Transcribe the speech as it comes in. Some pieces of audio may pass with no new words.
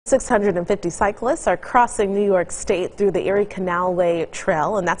650 cyclists are crossing New York State through the Erie Canalway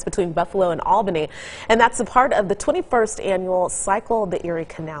Trail, and that's between Buffalo and Albany. And that's a part of the 21st annual Cycle the Erie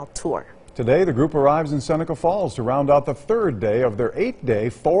Canal Tour. Today, the group arrives in Seneca Falls to round out the third day of their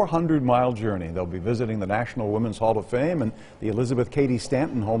 8-day, 400-mile journey. They'll be visiting the National Women's Hall of Fame and the Elizabeth Cady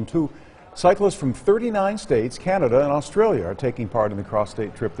Stanton Home, too. Cyclists from 39 states, Canada, and Australia are taking part in the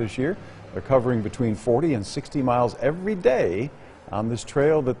cross-state trip this year. They're covering between 40 and 60 miles every day on this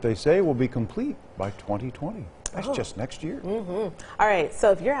trail that they say will be complete by 2020. That's just next year. All right,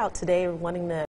 so if you're out today wanting to